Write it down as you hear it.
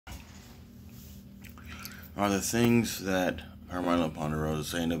Are the things that karmylow ponderosa is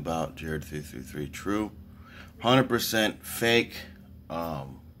saying about jarred333 true? 100% fake.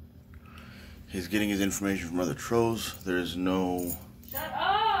 He's getting his information from other trolls. There's no... Shut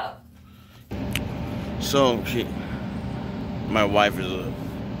up! So, my wife is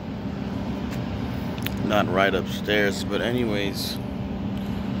not right upstairs, but anyways,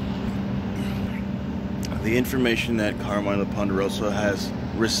 the information that karmylow ponderosa has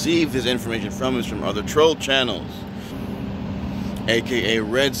received his information from is from other troll channels, aka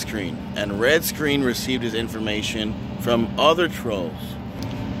Red Screen. And Red Screen received his information from other trolls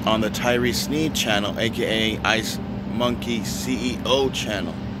on the Tyree Sneed channel, aka Ice Monkey CEO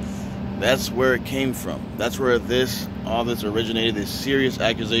channel. That's where it came from. That's where all this originated, these serious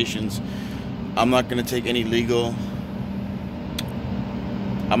accusations. I'm not gonna take any legal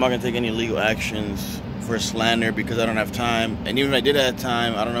actions for slander because I don't have time. And even if I did have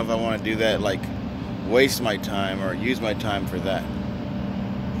time, I don't know if I want to do that, like waste my time or use my time for that.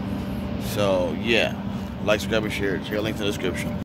 So yeah, like, subscribe, and share. Share, link in the description.